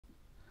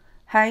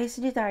Hi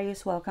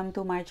Sagittarius, welcome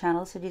to my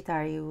channel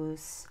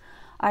Sagittarius.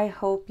 I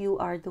hope you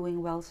are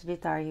doing well,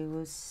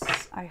 Sagittarius.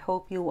 I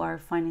hope you are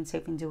fine and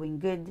safe and doing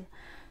good.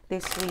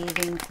 This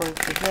reading for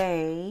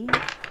today,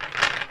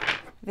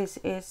 this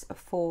is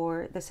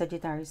for the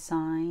Sagittarius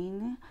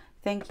sign.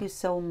 Thank you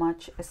so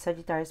much,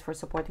 Sagittarius, for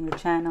supporting the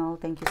channel.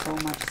 Thank you so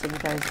much,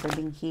 Sagittarius, for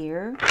being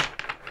here.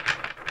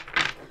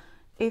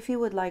 If you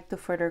would like to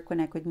further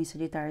connect with me,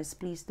 Sagittarius,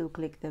 please do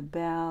click the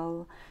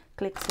bell,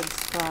 click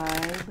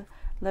subscribe.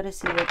 Let us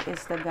see what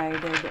is the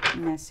guided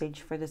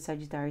message for the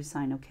Sagittarius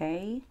sign,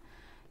 okay?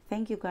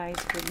 Thank you guys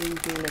for being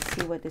here. Let's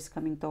see what is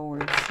coming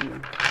towards you.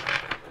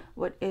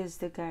 What is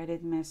the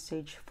guided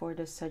message for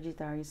the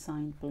Sagittarius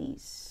sign,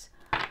 please?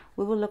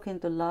 We will look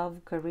into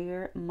love,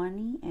 career,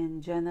 money,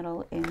 and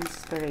general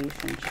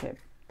inspirationship.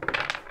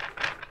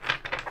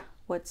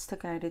 What's the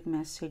guided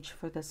message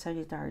for the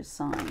Sagittarius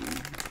sign?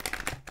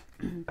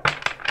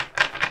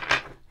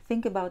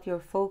 Think about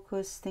your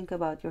focus. Think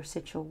about your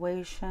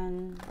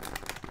situation.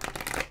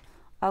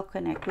 I'll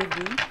connect with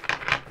you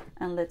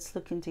and let's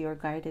look into your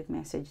guided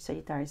message,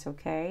 Sagittarius,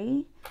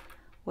 okay?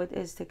 What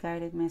is the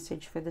guided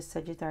message for the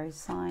Sagittarius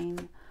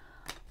sign?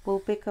 We'll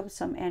pick up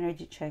some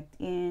energy checked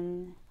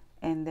in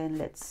and then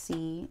let's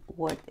see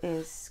what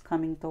is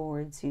coming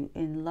towards you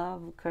in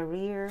love,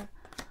 career,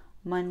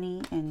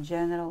 money, and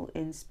general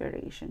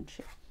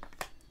inspirationship.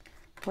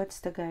 What's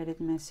the guided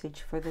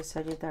message for the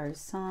Sagittarius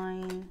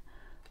sign?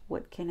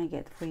 What can I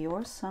get for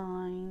your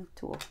sign?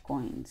 Two of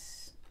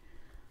Coins.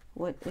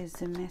 What is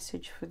the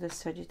message for the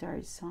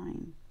Sagittarius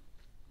sign?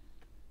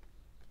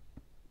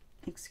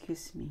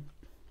 Excuse me.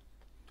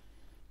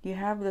 You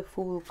have the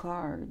Fool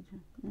card.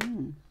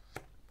 And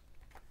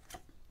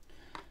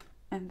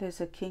there's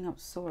a King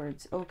of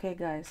Swords. Okay,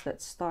 guys,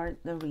 let's start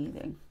the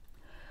reading.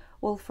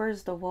 Well,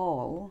 first of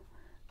all,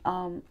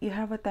 you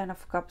have a Ten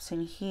of Cups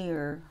in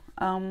here.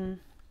 I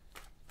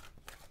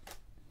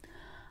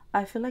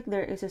feel like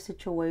there is a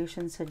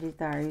situation,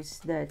 Sagittarius,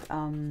 that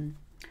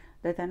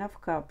the Ten of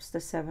Cups, the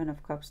Seven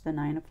of Cups, the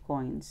Nine of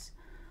Coins,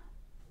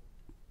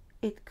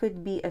 it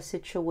could be a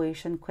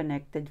situation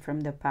connected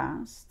from the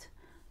past.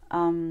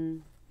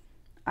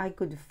 I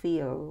could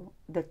feel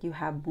that you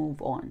have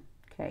moved on,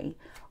 okay?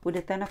 With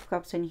the Ten of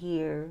Cups in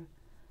here,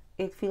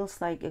 it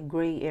feels like a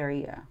gray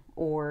area,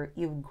 or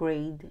you've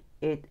grayed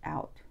it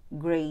out,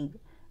 gray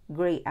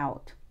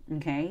out,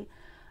 okay?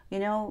 You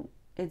know,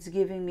 it's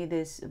giving me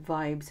this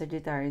vibe,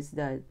 Sagittarius,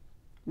 that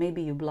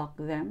maybe you block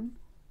them,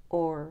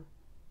 or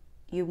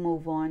you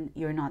move on,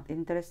 you're not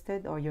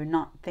interested, or you're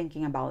not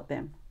thinking about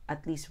them.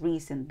 At least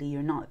recently,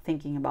 you're not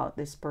thinking about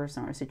this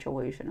person or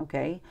situation,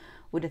 okay?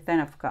 With the Ten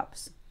of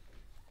Cups.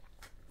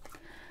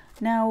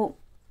 Now,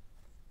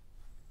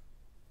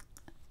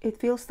 it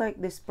feels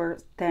like this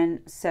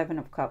Seven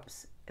of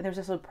Cups, there's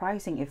a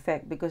surprising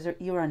effect because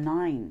you're a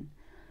 9.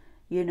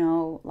 You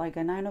know, like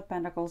a 9 of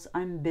Pentacles,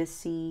 I'm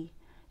busy.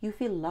 You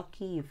feel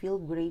lucky, you feel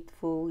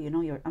grateful. You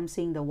know, I'm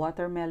seeing the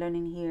watermelon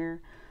in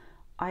here.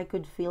 I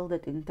could feel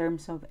that in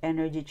terms of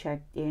energy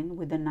checked in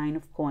with the Nine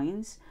of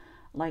Coins.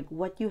 Like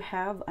what you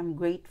have, I'm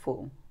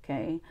grateful,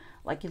 okay?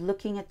 Like you're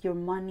looking at your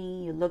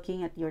money, you're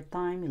looking at your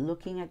time, you're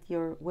looking at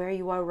where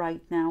you are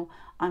right now.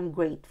 I'm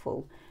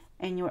grateful.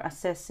 And you're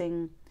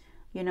assessing,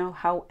 you know,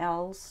 how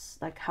else,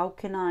 like how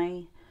can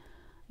I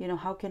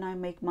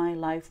make my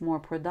life more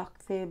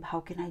productive? How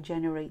can I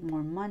generate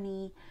more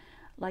money?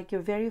 Like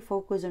you're very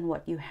focused on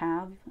what you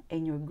have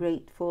and you're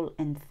grateful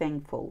and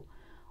thankful.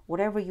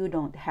 Whatever you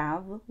don't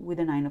have with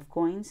the Nine of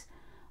Coins,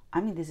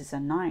 I mean, this is a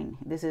 9.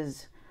 This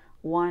is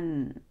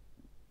one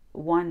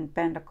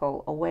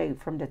pentacle away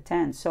from the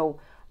 10.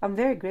 So I'm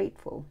very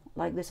grateful.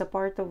 Like there's a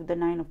part of the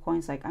Nine of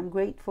Coins, like I'm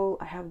grateful.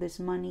 I have this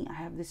money. I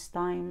have this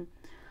time.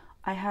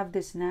 I have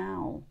this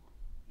now.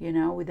 You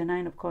know, with the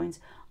Nine of Coins,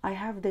 I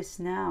have this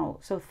now.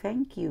 So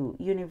thank you,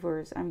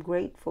 universe. I'm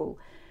grateful.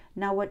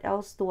 Now, what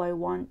else do I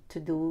want to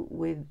do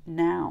with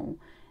now?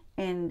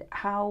 And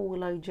how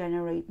will I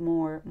generate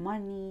more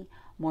money,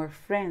 more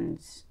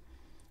friends?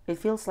 It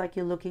feels like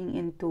you're looking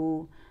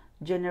into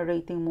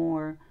generating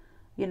more,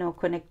 you know,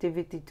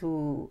 connectivity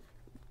to,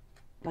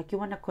 like you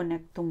want to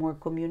connect to more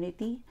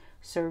community,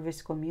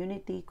 service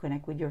community,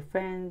 connect with your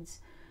friends.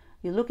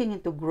 You're looking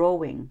into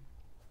growing.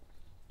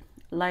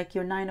 Like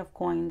your Nine of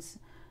Coins,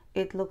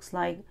 it looks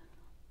like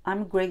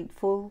I'm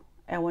grateful,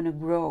 I want to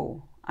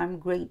grow. I'm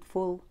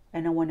grateful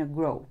and I want to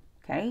grow,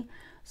 okay?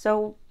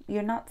 So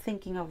you're not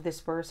thinking of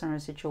this person or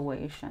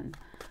situation.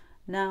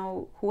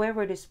 Now,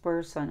 whoever this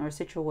person or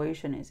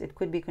situation is, it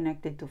could be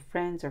connected to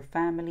friends or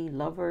family,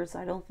 lovers.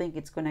 I don't think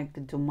it's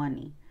connected to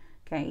money,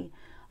 okay?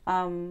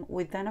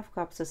 With Ten of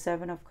Cups, the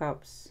Seven of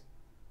Cups,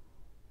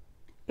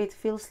 it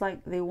feels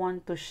like they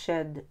want to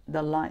shed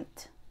the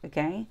light,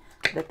 okay?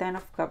 The Ten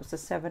of Cups, the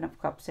Seven of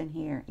Cups in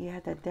here. You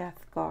had the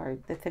Death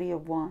card, the Three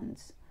of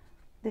Wands.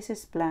 This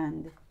is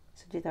planned,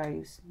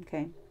 Sagittarius,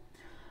 okay?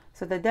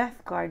 So the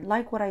Death card,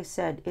 like what I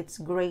said, it's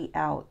gray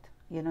out.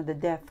 You know, the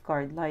Death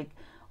card, like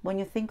when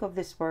you think of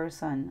this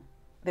person,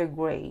 they're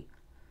gray.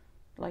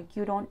 Like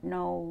you don't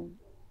know,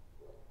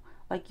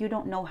 like you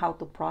don't know how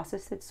to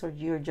process it, so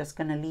you're just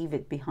gonna leave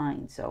it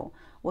behind. So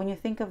when you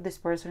think of this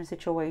person's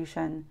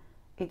situation,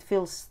 it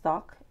feels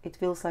stuck, it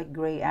feels like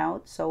gray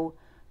out, so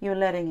you're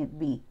letting it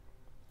be.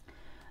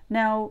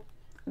 Now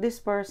this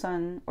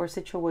person or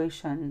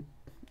situation,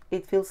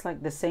 it feels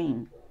like the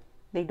same.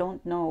 They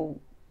don't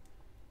know,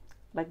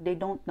 like they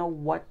don't know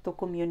what to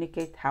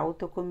communicate, how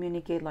to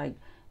communicate. Like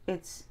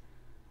it's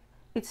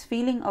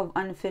feeling of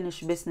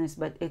unfinished business,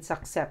 but it's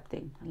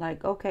accepting,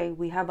 like, okay,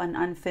 we have an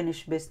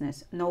unfinished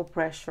business, no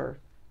pressure.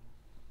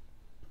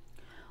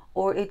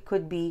 Or it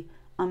could be,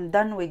 I'm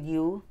done with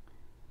you,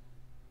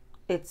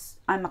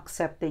 I'm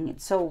accepting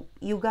it. So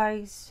you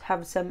guys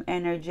have some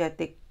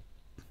energetic,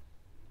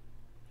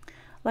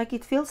 like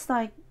it feels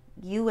like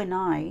you and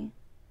I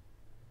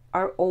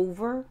are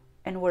over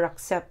and we're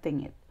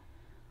accepting it.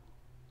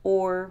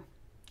 Or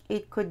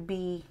it could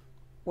be,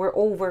 we're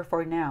over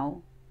for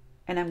now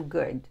and I'm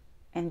good,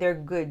 and they're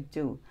good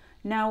too.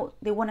 Now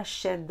they want to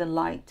shed the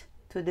light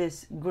to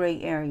this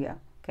gray area.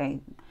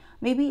 Okay,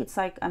 maybe it's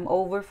like, I'm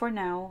over for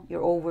now,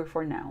 you're over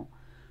for now,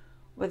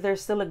 but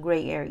there's still a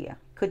gray area.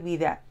 Could be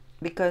that,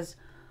 because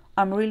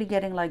I'm really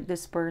getting like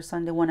this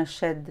person, they want to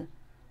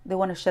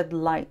shed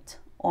light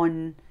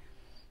on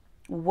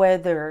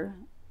whether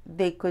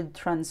they could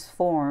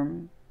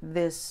transform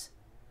this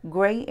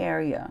gray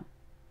area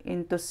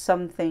into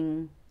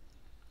something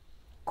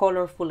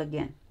colorful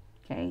again.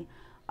 Okay,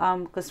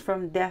 because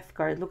from Death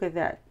card, look at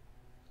that.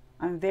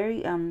 I'm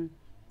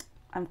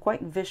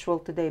quite visual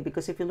today,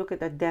 because if you look at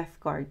the Death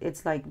card,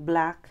 it's like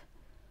black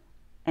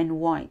and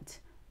white,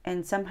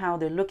 and somehow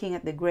they're looking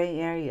at the gray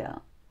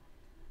area,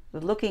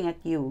 they're looking at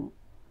you,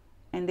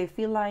 and they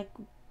feel like,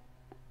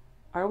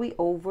 are we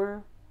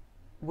over,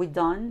 we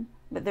done?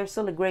 But there's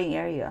still a gray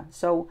area.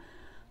 So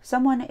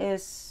someone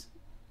is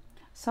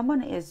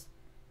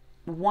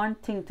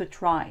wanting to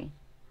try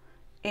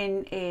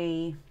in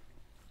a,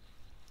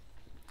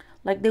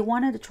 like they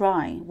wanted to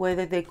try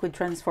whether they could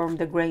transform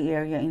the gray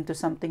area into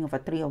something of a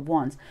Three of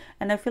Wands.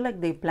 And I feel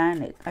like they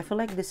plan it. I feel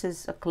like this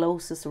is a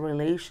closest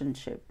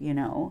relationship, you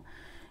know,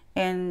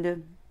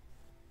 and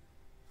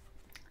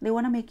they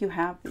want to make you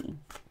happy.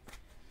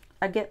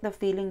 I get the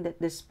feeling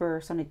that this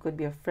person, it could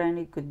be a friend,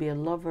 it could be a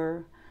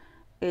lover,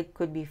 it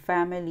could be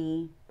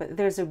family, but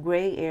there's a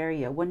gray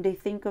area. When they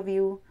think of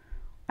you,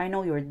 I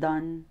know you're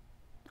done,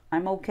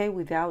 I'm okay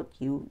without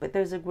you, but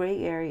there's a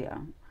gray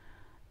area.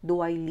 Do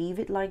I leave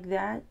it like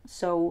that?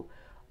 So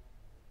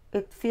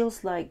it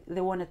feels like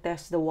they want to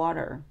test the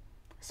water,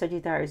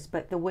 Sagittarius,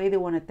 but the way they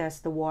want to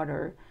test the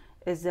water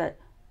is that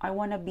I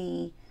want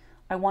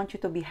you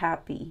to be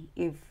happy.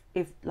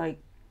 If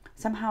like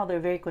somehow they're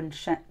very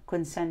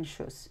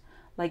consensuous,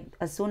 like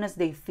as soon as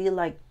they feel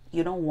like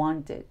you don't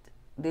want it,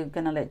 they're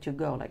gonna let you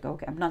go. Like,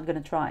 okay, I'm not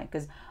gonna try,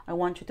 because I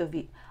want you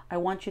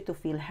to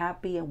feel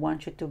happy. I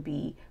want you to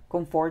be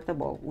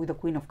comfortable with the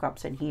Queen of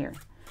Cups in here,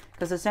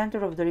 because the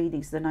center of the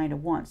reading is the Knight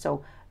of Wands.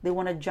 So they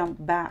want to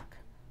jump back,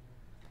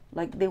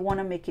 like they want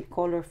to make it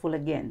colorful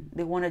again.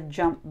 They want to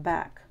jump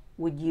back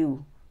with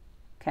you.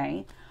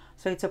 Okay,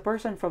 so it's a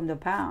person from the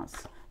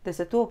past. There's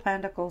a Two of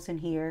Pentacles in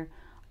here.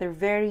 They're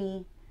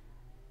very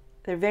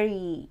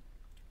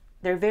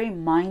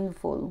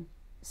mindful,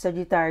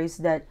 Sagittarius,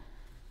 that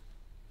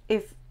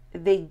if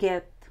they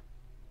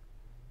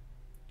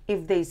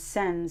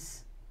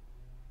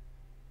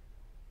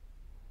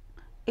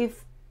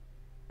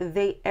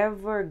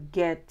ever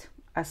get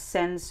a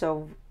sense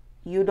of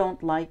you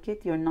don't like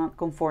it, you're not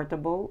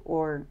comfortable,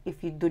 or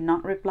if you do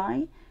not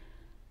reply,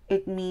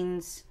 it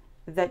means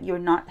that you're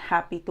not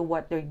happy to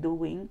what they're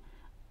doing,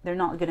 they're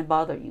not going to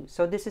bother you.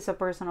 So this is a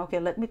person, okay,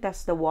 let me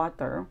test the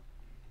water,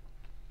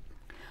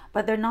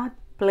 but they're not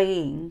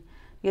playing.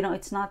 You know,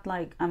 it's not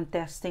like I'm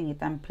testing it,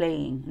 I'm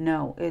playing.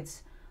 No,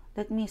 it's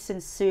let me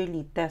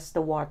sincerely test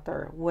the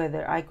water,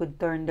 whether I could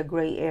turn the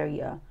gray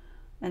area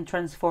and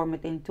transform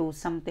it into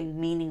something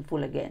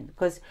meaningful again.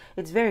 Because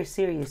it's very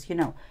serious, you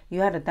know. You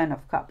had a Ten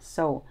of Cups.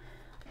 So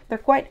they're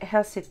quite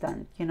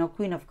hesitant, you know,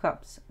 Queen of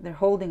Cups. They're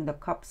holding the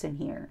cups in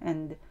here.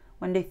 And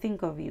when they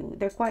think of you,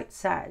 they're quite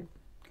sad,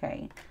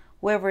 okay?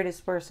 Whoever this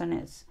person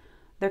is,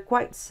 they're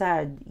quite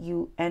sad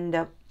you end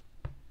up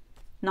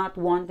not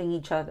wanting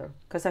each other,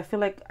 because I feel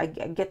like I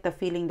get the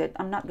feeling that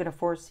I'm not gonna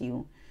force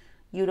you.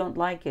 You don't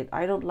like it,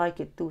 I don't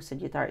like it too,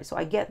 Sagittarius. So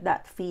I get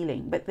that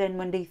feeling. But then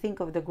when they think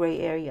of the gray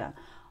area,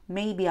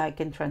 maybe I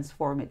can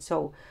transform it.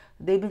 So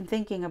they've been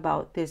thinking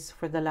about this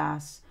for the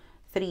last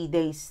 3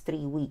 days,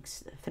 3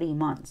 weeks, 3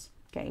 months.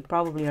 Okay,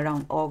 probably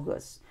around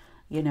August,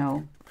 you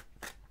know.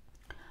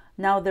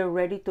 Now they're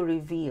ready to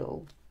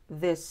reveal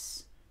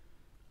this.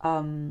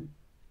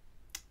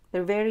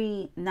 They're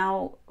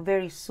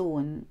very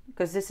soon,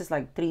 because this is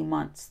like 3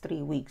 months,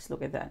 3 weeks,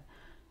 look at that.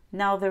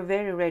 Now they're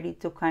very ready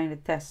to kind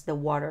of test the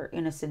water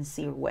in a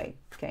sincere way,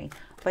 okay?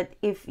 But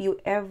if you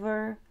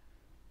ever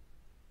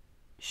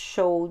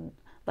showed,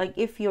 like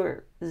if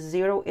you're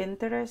zero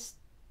interest,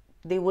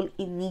 they will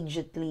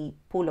immediately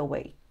pull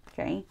away,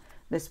 okay?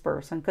 This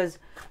person, because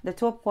the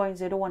Two of Coins,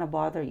 they don't want to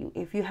bother you.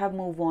 If you have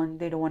moved on,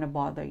 they don't want to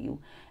bother you.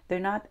 They're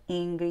not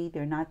angry,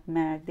 they're not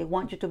mad, they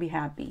want you to be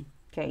happy.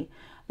 Okay,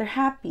 they're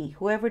happy.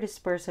 Whoever this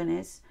person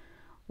is,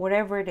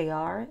 wherever they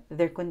are,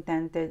 they're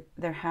contented,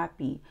 they're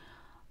happy.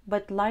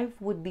 But life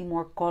would be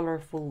more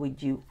colorful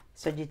with you,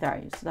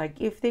 Sagittarius. Like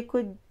if they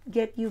could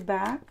get you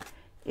back,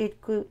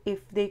 it could,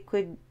 if they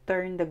could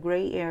turn the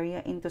gray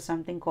area into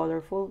something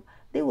colorful,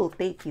 they will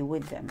take you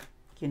with them,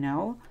 you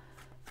know.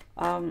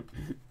 um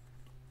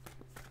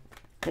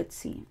let's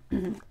see.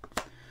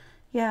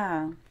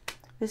 Yeah,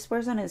 this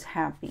person is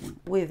happy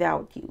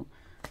without you,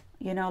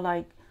 you know,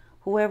 like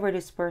whoever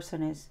this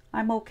person is,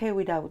 I'm okay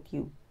without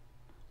you.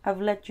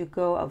 I've let you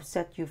go, I've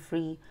set you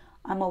free.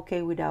 I'm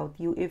okay without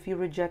you. If you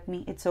reject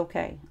me, it's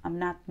okay. I'm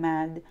not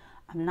mad,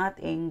 I'm not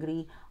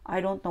angry.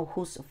 I don't know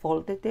whose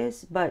fault it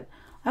is, but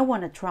I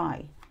want to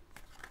try,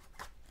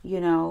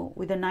 you know,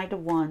 with the Knight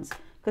of Wands.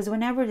 Because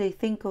whenever they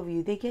think of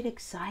you, they get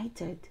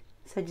excited,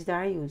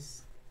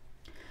 Sagittarius.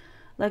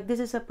 Like this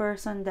is a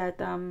person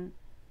that, I'm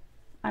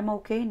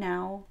okay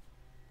now.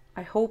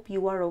 I hope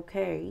you are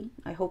okay.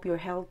 I hope you're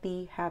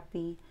healthy,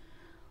 happy.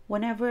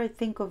 Whenever I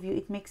think of you,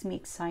 it makes me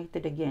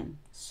excited again.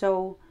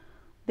 So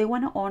they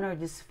want to honor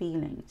these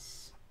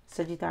feelings,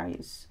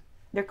 Sagittarius.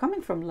 They're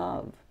coming from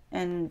love.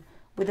 And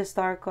with the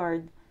Star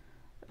card,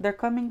 they're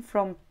coming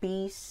from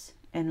peace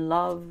and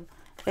love,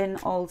 and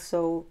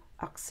also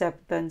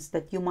acceptance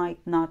that you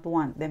might not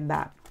want them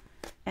back.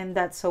 And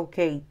that's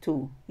okay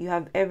too. You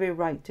have every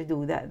right to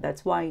do that.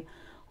 That's why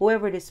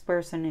whoever this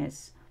person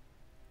is,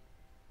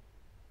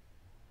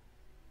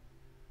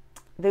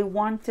 they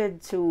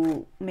wanted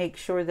to make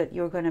sure that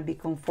you're going to be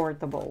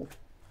comfortable.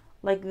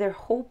 Like they're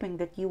hoping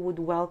that you would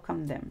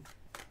welcome them,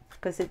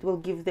 because it will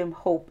give them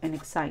hope and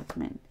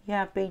excitement.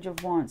 Yeah, Page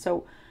of Wands.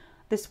 So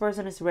this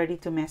person is ready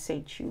to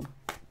message you.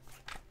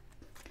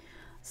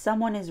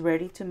 Someone is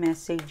ready to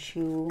message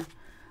you.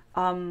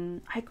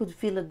 I could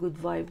feel a good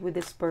vibe with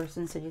this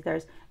person,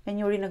 Sagittarius. And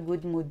you're in a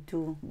good mood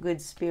too.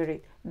 Good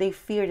spirit. They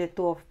fear the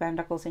Two of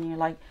Pentacles, and you're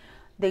like,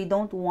 they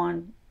don't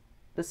want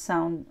to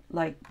sound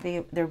like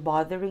they're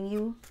bothering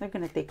you. They're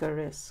going to take a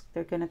risk.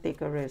 They're going to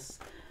take a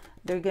risk.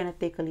 They're going to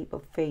take a leap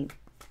of faith.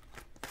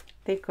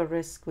 Take a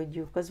risk with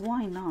you. Because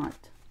why not?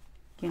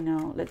 You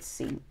know, let's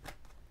see.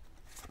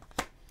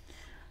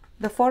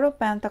 The Four of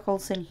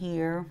Pentacles in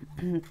here.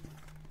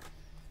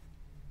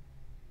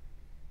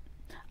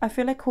 I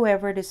feel like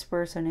whoever this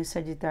person is,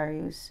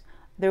 Sagittarius,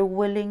 they're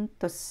willing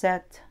to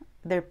set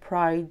their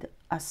pride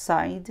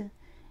aside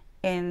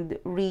and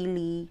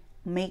really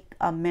make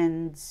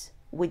amends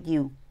with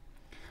you.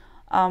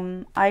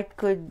 I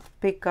could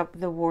pick up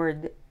the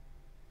word,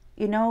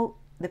 you know,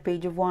 the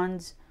Page of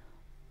Wands.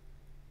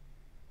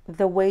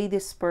 The way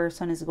this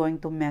person is going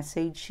to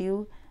message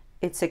you,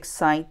 it's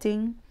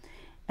exciting,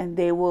 and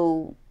they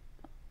will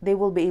be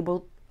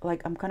able,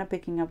 like I'm kind of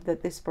picking up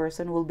that this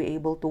person will be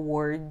able to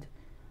word,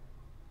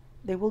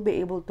 they will be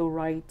able to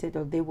write it,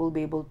 or they will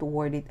be able to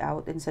word it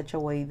out in such a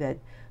way that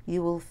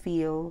you will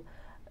feel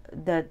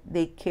that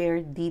they care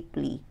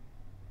deeply.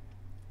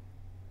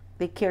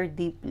 They care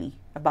deeply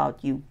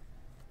about you.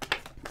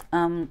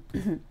 Yeah,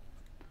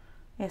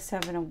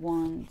 Seven of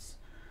Wands.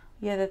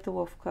 Yeah, the Two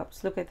of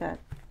Cups. Look at that.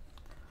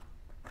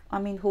 I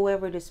mean,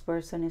 whoever this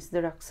person is,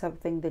 they're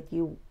accepting that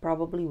you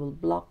probably will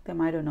block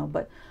them. I don't know,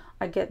 but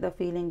I get the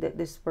feeling that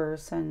this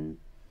person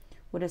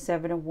with the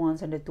Seven of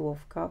Wands and the Two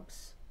of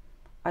Cups,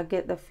 I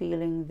get the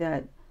feeling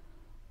that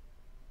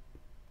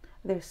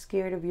they're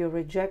scared of your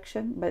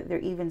rejection, but they're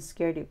even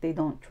scared if they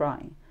don't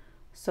try.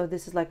 So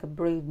this is like a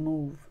brave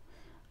move.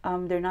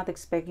 They're not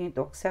expecting you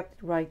to accept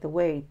it right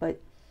away,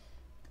 but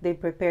they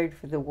prepared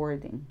for the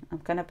wording. I'm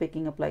kind of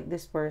picking up like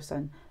this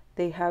person,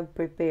 they have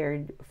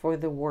prepared for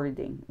the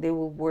wording. They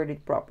will word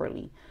it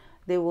properly.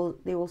 They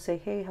will say,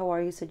 hey, how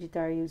are you,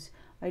 Sagittarius?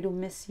 I do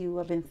miss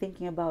you. I've been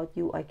thinking about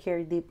you. I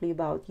care deeply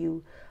about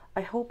you.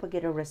 I hope I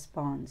get a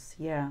response.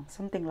 Yeah,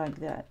 something like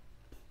that.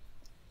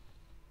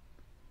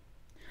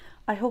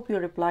 I hope you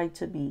reply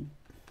to me.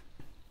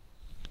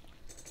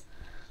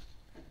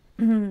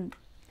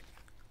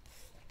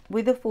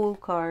 With the Fool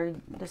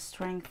card, the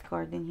Strength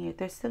card in here,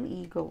 there's still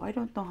ego. I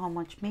don't know how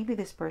much. Maybe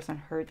this person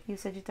hurt you,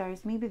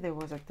 Sagittarius. Maybe there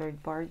was a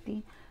third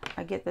party.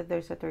 I get that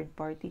there's a third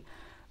party.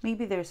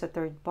 Maybe there's a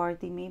third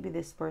party. Maybe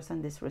this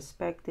person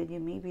disrespected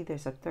you. Maybe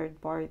there's a third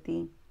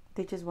party.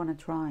 They just want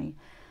to try.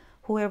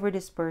 Whoever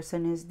this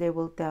person is, they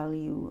will tell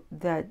you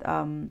that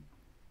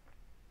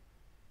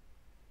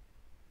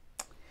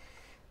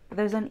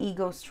there's an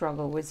ego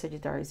struggle with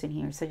Sagittarius in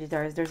here.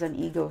 Sagittarius, there's an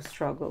ego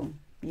struggle.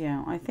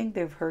 Yeah, I think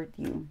they've hurt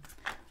you.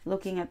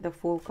 Looking at the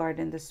Fool card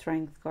and the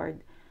Strength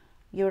card,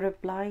 your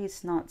reply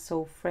is not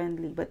so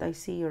friendly, but I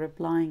see you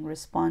replying,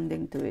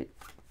 responding to it.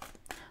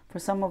 For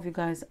some of you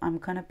guys, I'm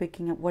kind of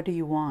picking up, what do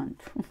you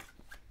want?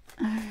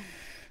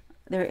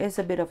 There is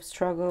a bit of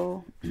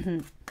struggle.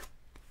 With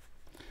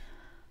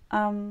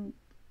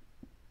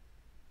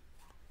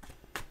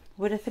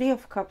the Three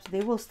of Cups,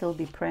 they will still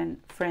be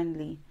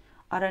friendly.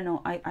 I don't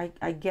know.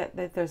 I get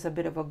that there's a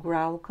bit of a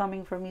growl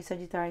coming from me,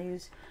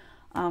 Sagittarius.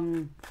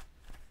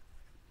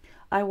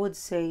 I would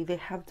say they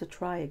have to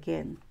try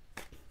again.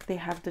 They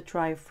have to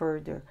try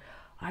further.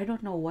 I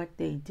don't know what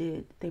they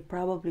did. They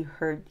probably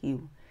hurt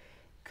you.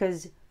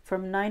 Because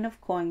From Nine of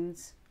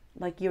Coins,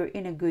 like you're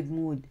in a good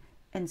mood,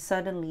 and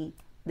suddenly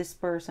this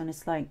person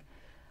is like,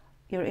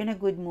 you're in a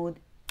good mood,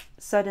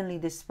 suddenly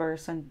this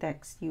person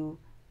texts you,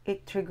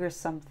 it triggers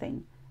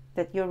something,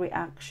 that your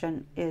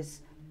reaction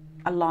is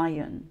a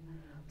lion.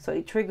 So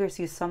it triggers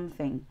you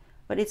something,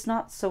 but it's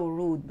not so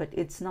rude, but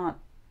it's not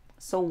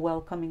so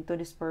welcoming to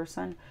this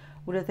person.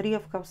 With the Three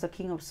of Cups, the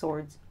King of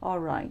Swords, all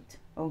right,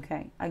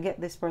 okay, I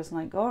get this person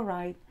like, all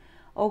right,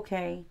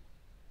 okay,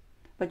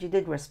 but you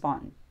did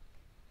respond.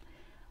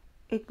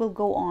 It will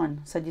go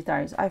on,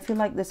 Sagittarius. I feel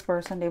like this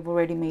person, they've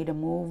already made a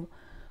move.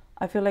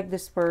 I feel like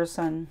this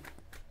person,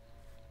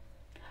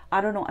 I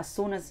don't know, as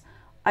soon as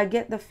I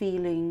get the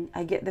feeling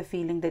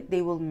that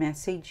they will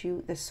message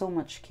you. There's so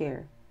much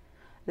care.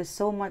 There's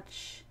so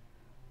much,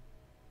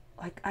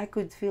 like I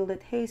could feel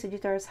that, hey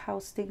Sagittarius,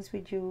 how's things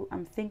with you?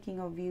 I'm thinking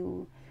of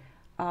you.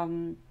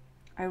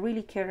 I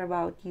really care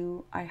about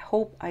you. I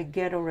hope I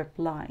get a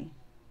reply.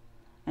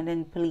 And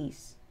then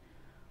please,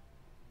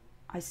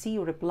 I see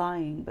you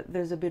replying, but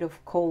there's a bit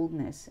of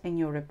coldness in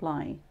your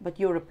reply, but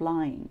you're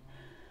replying.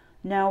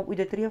 Now with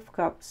the Three of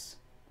Cups,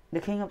 the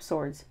King of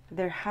Swords,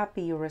 they're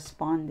happy you're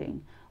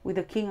responding. With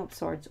the King of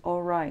Swords,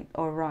 all right,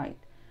 all right.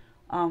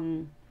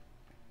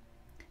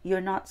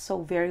 You're not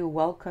so very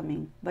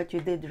welcoming, but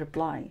you did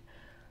reply.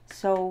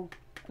 So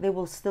they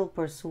will still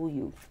pursue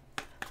you.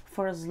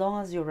 For as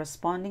long as you're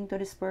responding to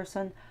this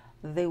person,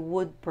 they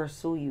would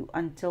pursue you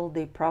until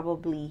they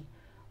probably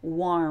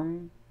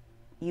warm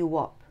you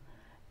up.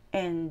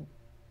 And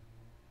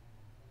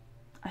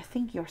I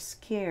think you're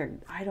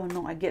scared. I don't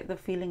know. I get the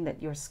feeling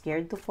that you're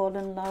scared to fall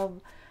in love.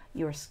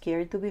 You're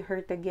scared to be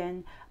hurt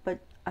again. But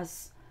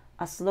as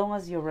long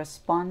as you're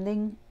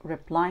responding,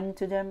 replying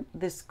to them,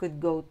 this could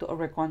go to a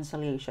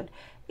reconciliation.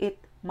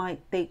 It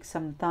might take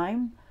some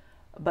time,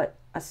 but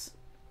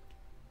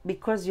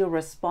because you're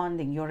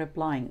responding, you're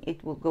replying,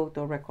 it will go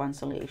to a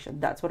reconciliation.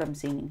 That's what I'm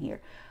seeing in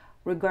here.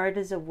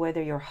 Regardless of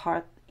whether you're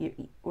hot,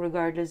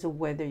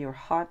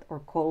 or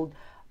cold,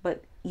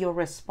 but you're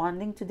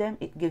responding to them,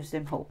 it gives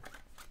them hope.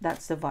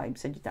 That's the vibe,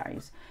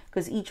 Sagittarius.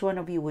 Because each one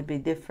of you would be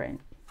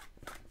different.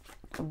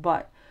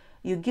 But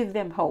you give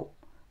them hope.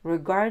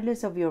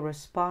 Regardless of your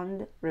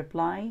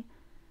reply,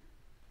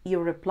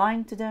 you're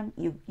replying to them,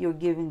 you're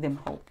giving them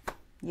hope.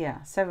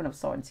 Yeah, Seven of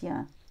Swords,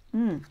 yeah.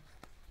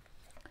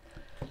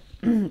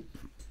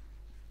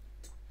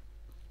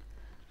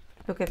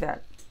 Look at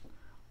that.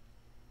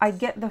 I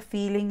get the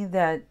feeling,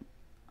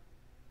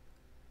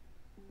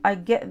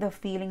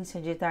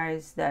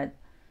 Sagittarius, that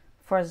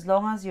for as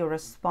long as you're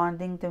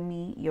responding to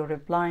me, you're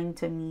replying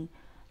to me,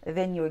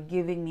 then you're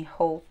giving me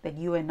hope that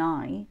you and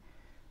I,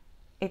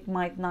 it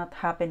might not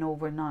happen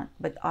overnight,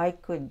 but I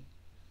could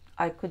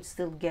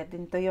still get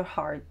into your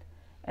heart,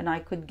 and I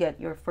could get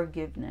your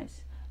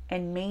forgiveness,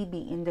 and maybe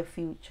in the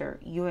future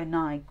you and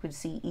I could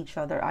see each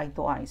other eye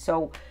to eye.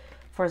 So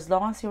for as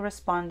long as you're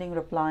responding,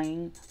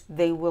 replying,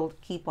 they will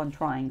keep on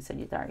trying,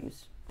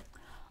 Sagittarius.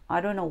 I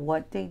don't know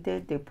what they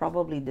did. They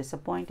probably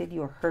disappointed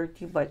you or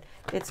hurt you, but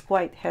it's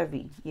quite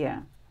heavy.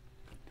 Yeah.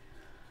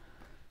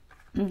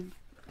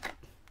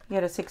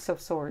 Yeah, the Six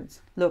of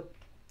Swords. Look.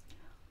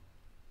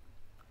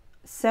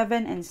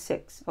 7 and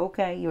 6.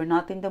 Okay, you're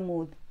not in the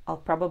mood. I'll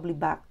probably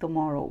back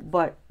tomorrow.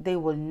 But they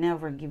will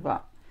never give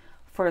up.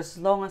 For as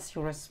long as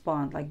you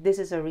respond. Like this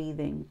is a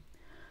reading.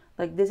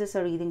 Like this is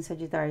a reading,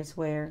 Sagittarius,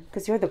 where,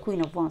 because you're the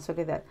Queen of Wands. Look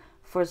at that.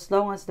 For as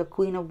long as the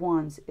Queen of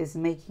Wands is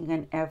making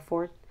an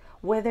effort,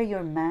 whether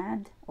you're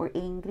mad or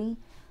angry,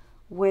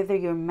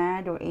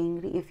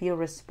 if you're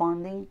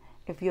responding,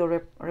 if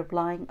you're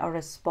replying, a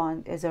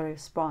respond is a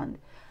respond.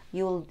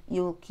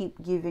 You'll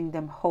keep giving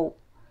them hope,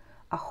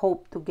 a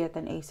hope to get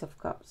an Ace of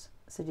Cups,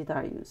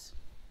 Sagittarius.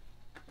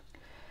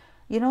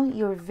 You know,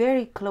 you're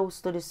very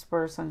close to this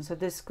person, so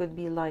this could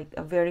be like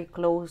a very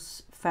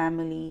close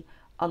family,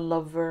 a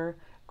lover,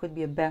 could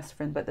be a best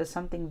friend, but there's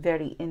something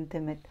very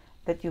intimate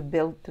that you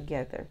build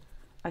together.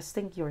 I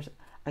think you're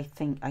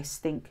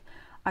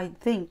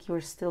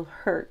still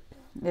hurt.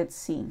 Let's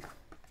see.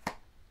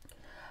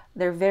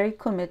 They're very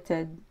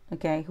committed,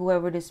 okay,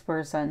 whoever this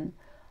person,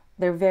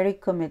 they're very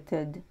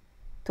committed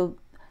to,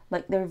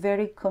 like they're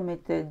very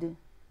committed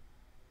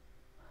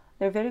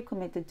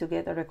to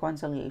get a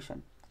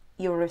reconciliation.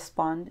 You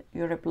respond,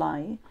 you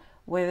reply,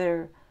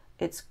 whether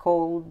it's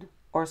cold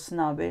or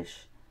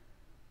snobbish,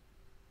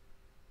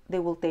 they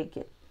will take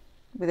it.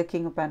 With the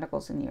King of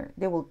Pentacles in here,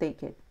 they will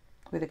take it.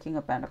 With the King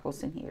of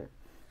Pentacles in here.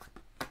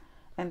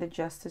 And the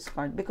Justice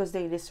card, because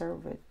they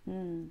deserve it.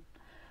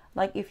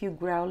 Like if you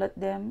growl at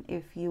them,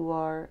 if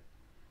you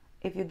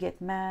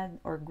get mad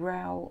or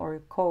growl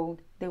or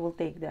cold, they will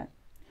take that.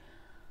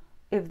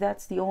 If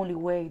that's the only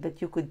way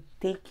that you could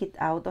take it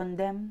out on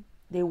them,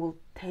 they will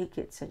take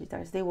it,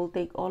 Sagittarius. They will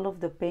take all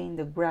of the pain,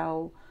 the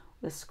growl,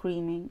 the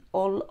screaming,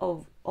 all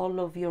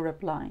of your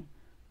reply.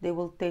 They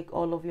will take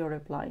all of your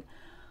reply,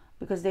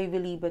 because they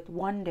believe that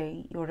one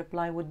day your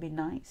reply would be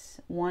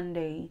nice. One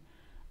day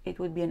it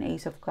would be an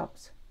Ace of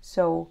Cups.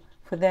 So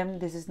for them,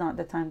 this is not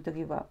the time to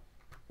give up.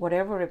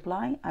 Whatever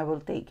reply, I will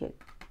take it.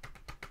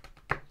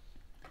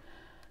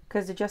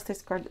 Because the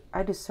Justice card,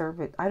 I deserve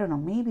it. I don't know.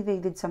 Maybe they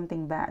did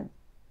something bad,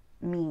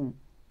 mean.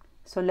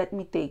 So let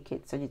me take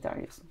it,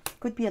 Sagittarius.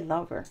 Could be a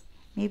lover.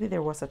 Maybe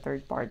there was a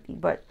third party.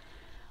 But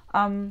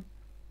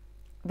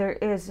there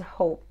is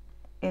hope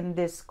in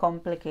this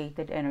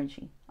complicated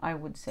energy, I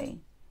would say.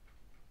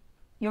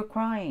 You're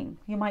crying.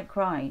 You might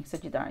cry,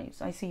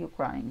 Sagittarius. I see you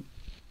crying.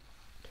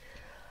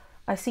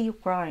 I see you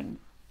crying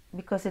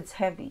because it's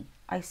heavy.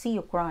 I see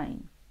you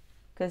crying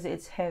because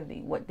it's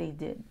heavy what they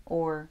did.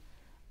 Or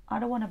I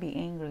don't want to be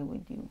angry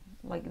with you.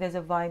 Like there's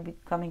a vibe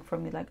coming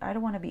from me like I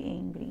don't want to be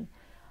angry.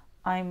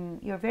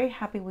 You're very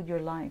happy with your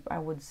life, I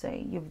would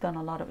say. You've done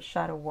a lot of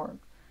shadow work.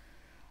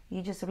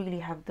 You just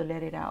really have to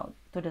let it out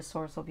to the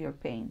source of your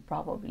pain,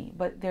 probably.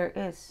 But there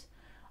is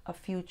a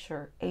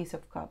future Ace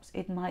of Cups.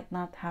 It might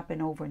not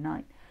happen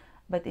overnight,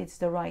 but it's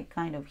the right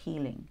kind of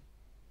healing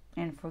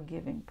and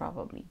forgiving,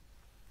 probably.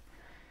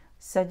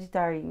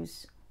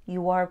 Sagittarius,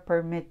 you are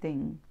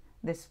permitting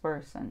this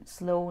person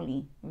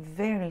slowly,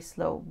 very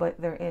slow, but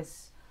there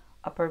is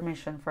a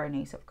permission for an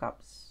Ace of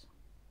Cups.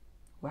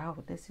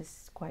 Wow, this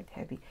is quite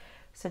heavy.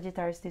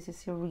 Sagittarius, this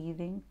is your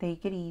reading.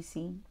 Take it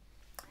easy.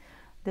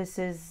 This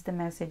is the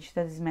message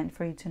that is meant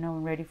for you to know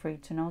and ready for you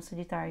to know.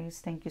 Sagittarius,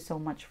 thank you so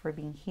much for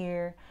being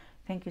here.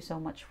 Thank you so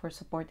much for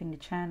supporting the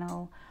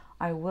channel.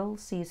 I will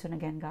see you soon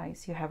again,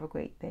 guys. You have a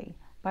great day.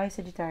 Bye,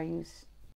 Sagittarius.